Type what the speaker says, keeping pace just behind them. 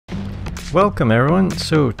Welcome everyone.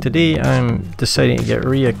 So today I'm deciding to get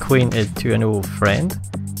reacquainted to an old friend.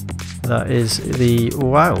 That is the,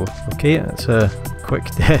 wow, okay, that's a quick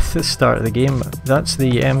death at the start of the game. That's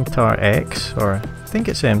the MTAR-X, or I think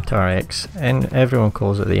it's MTAR-X, and everyone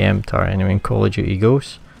calls it the MTAR anyway in Call of Duty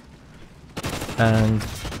Ghosts. And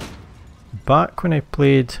back when I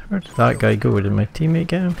played, where did that guy go? Did my teammate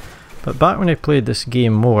get him? But back when I played this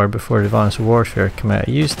game more, before Advanced Warfare came out,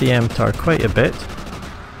 I used the MTAR quite a bit.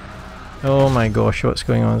 Oh my gosh, what's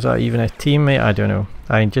going on? Is that even a teammate? I don't know.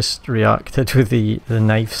 I just reacted with the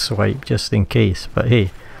knife swipe just in case. But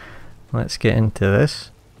hey, let's get into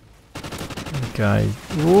this. Guy,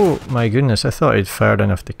 oh my goodness, I thought I'd fired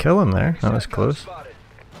enough to kill him there. That was close.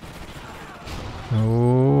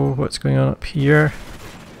 Oh, what's going on up here?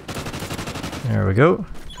 There we go.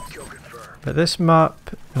 But this map,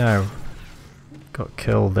 now, got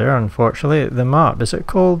killed there unfortunately. The map, is it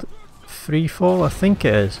called Freefall? I think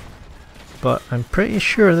it is. But I'm pretty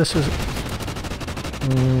sure this is...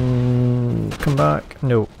 come back.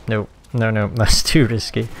 No, that's too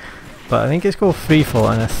risky. But I think it's called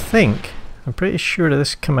Freefall, and I'm pretty sure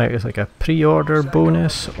this came out as like a pre-order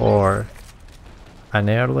bonus or an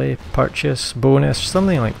early purchase bonus,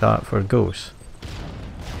 something like that for Ghosts.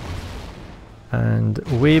 And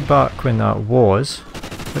way back when that was,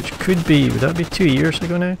 which could be, would that be 2 years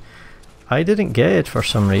ago now? I didn't get it for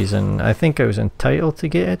some reason. I think I was entitled to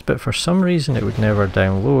get it, but for some reason it would never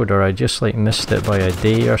download, or I just like missed it by a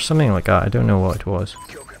day or something like that. I don't know what it was.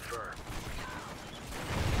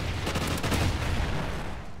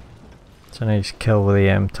 It's a nice kill with the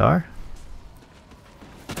MTAR.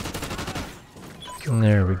 And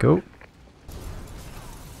there we go.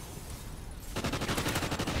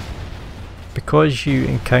 Because you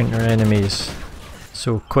encounter enemies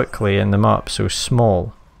so quickly and the map so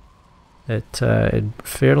small, it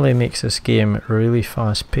fairly makes this game really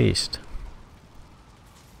fast paced.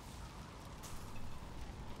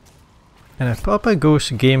 And I put up a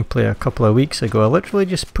Ghost gameplay a couple of weeks ago. I literally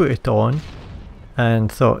just put it on and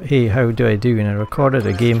thought, hey, how do I do? And I recorded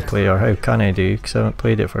a gameplay, or how can I do, because I haven't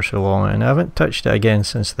played it for so long, and I haven't touched it again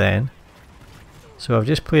since then. So I've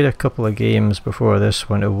just played a couple of games before this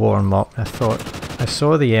one to warm up. I thought, I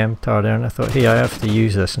saw the MTAR there and I thought, hey, I have to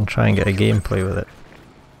use this and try and get a gameplay with it.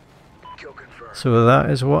 So that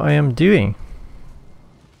is what I am doing.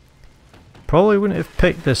 Probably wouldn't have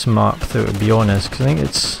picked this map though, to be honest, because I think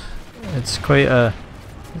it's quite a...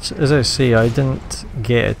 as I say, I didn't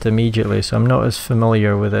get it immediately, so I'm not as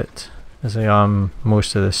familiar with it as I am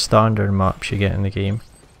most of the standard maps you get in the game.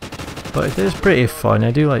 But it is pretty fun,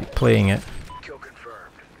 I do like playing it.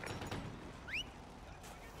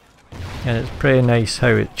 And it's pretty nice how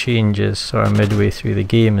it changes sort of midway through the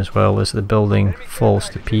game as well, as the building falls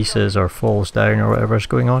to pieces or falls down or whatever's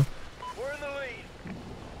going on.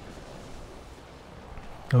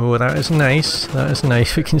 Oh, that is nice. That is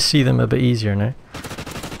nice. We can see them a bit easier now.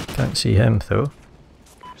 Can't see him though.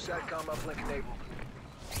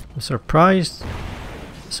 I'm surprised.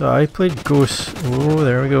 So I played Ghost. Oh,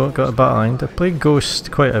 there we go. Got a battle line. I played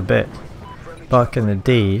Ghost quite a bit back in the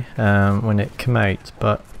day when it came out,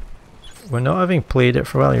 but we're not having played it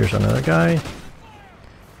for a while. Here's another guy.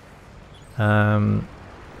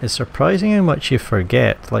 It's surprising how much you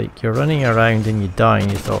forget. Like, you're running around and you die and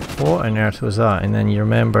you thought, what on earth was that? And then you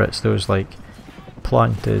remember it's those like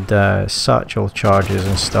planted satchel charges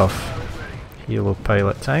and stuff. Helo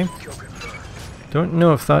pilot time. Don't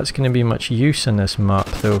know if that's going to be much use in this map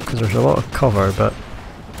though, because there's a lot of cover, but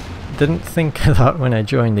didn't think of that when I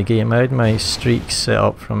joined the game. I had my streaks set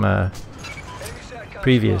up from a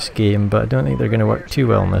previous game, but I don't think they're going to work too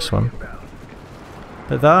well in this one.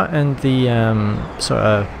 But that and the sort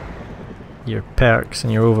of your perks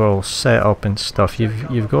and your overall setup and stuff,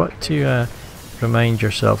 you've got to remind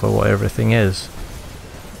yourself of what everything is.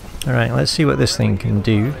 Alright, let's see what this thing can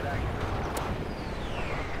do.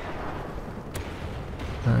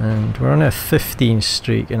 And we're on a 15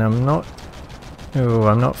 streak, and I'm not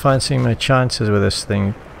fancying my chances with this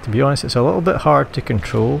thing. To be honest, it's a little bit hard to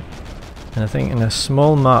control. And I think in a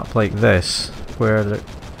small map like this, where the...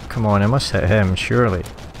 come on, I must hit him, surely.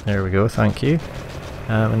 There we go, thank you.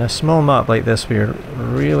 In a small map like this, where you're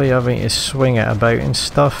really having to swing it about and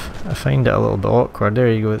stuff, I find it a little bit awkward. There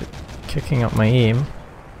you go, kicking up my aim.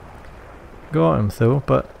 Got him though,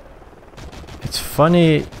 but it's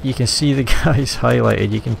funny, you can see the guys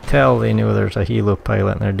highlighted, you can tell they know there's a Helo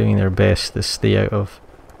pilot and they're doing their best to stay out of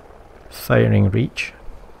firing reach.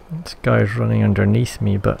 This guy's running underneath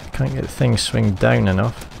me, but I can't get things swing down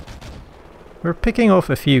enough. We're picking off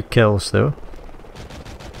a few kills though.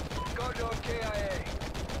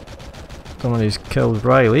 Somebody's killed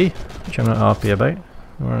Riley, which I'm not happy about.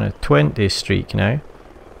 We're on a 20 streak now.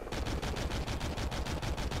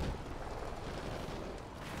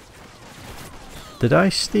 Did I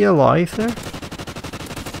stay alive there?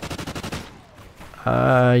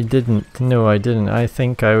 I didn't. No, I didn't. I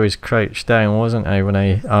think I was crouched down, wasn't I, when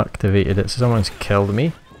I activated it? So someone's killed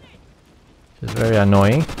me. Which is very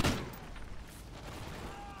annoying.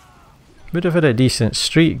 Would have had a decent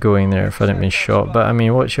streak going there if I hadn't been shot, but I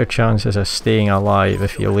mean, what's your chances of staying alive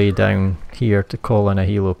if you lay down here to call in a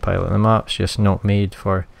helo pilot? The map's just not made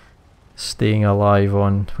for staying alive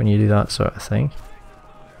on when you do that sort of thing.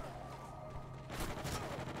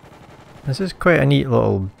 This is quite a neat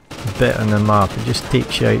little bit on the map. It just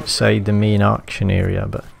takes you outside the main action area,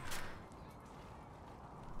 but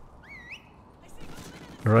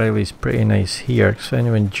Riley's pretty nice here, so if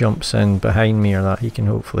anyone jumps in behind me or that, he can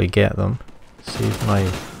hopefully get them.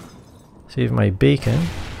 Save my bacon.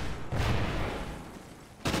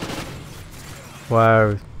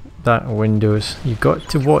 Wow, that windows. You've got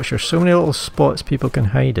to watch, there's so many little spots people can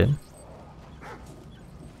hide in.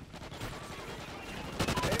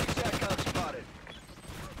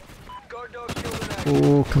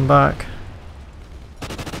 Oh, come back.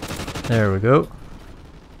 There we go.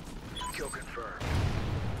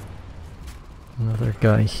 Another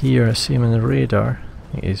guy here, I see him in the radar.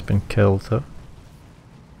 I think he's been killed though.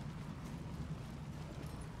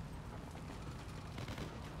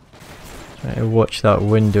 Try to watch that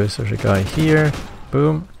windows, there's a guy here.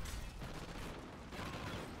 Boom.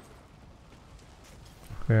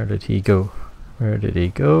 Where did he go? Where did he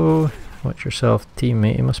go? Watch yourself,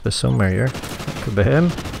 teammate, he must be somewhere here. That could be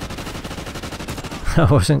him. I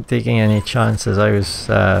wasn't taking any chances, I was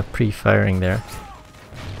pre-firing there.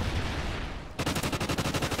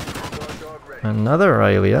 Another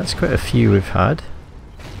Riley, that's quite a few we've had.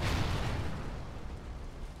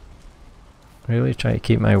 Really try to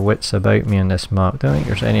keep my wits about me on this map. Don't think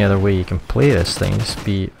there's any other way you can play this thing, just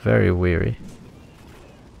be very wary.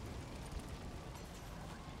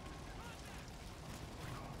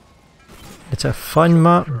 It's a fun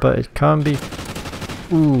map, but it can be...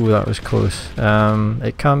 Ooh, that was close.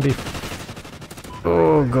 It can be...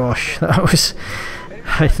 Oh gosh, that was...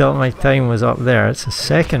 I thought my time was up there. It's a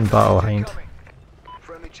second battle Hind.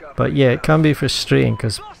 But yeah, it can be frustrating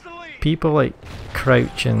because people like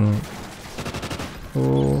crouch and...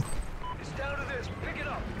 Oh...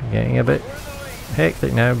 Getting a bit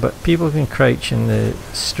hectic now, but people can crouch in the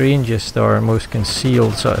strangest or most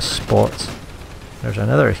concealed sort of spots. There's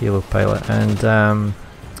another helo pilot, and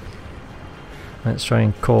let's try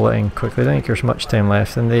and call it in quickly. I don't think there's much time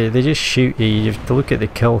left, and they just shoot you. You have to look at the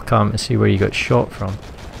kill cam to see where you got shot from.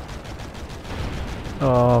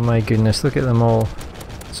 Oh my goodness, look at them all.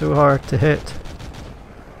 So hard to hit.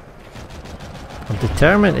 I'm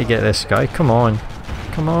determined to get this guy, come on.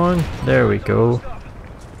 Come on, there we go.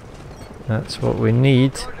 That's what we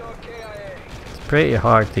need. It's pretty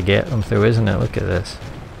hard to get them through, isn't it? Look at this.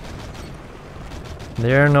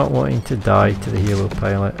 They're not wanting to die to the helo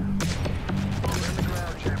pilot.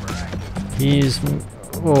 He's...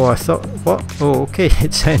 Oh, I thought... What? Oh, okay,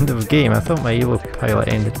 it's end of game. I thought my helo pilot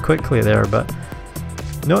ended quickly there, but...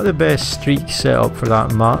 Not the best streak setup for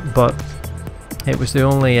that map, but... It was the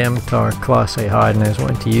only MTAR class I had, and I was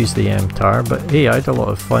wanting to use the MTAR, but hey, I had a lot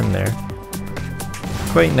of fun there.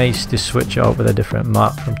 Quite nice to switch up with a different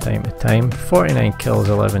map from time to time. 49 kills,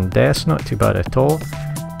 11 deaths, not too bad at all.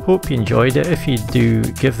 Hope you enjoyed it. If you do,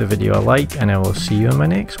 give the video a like, and I will see you in my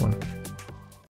next one.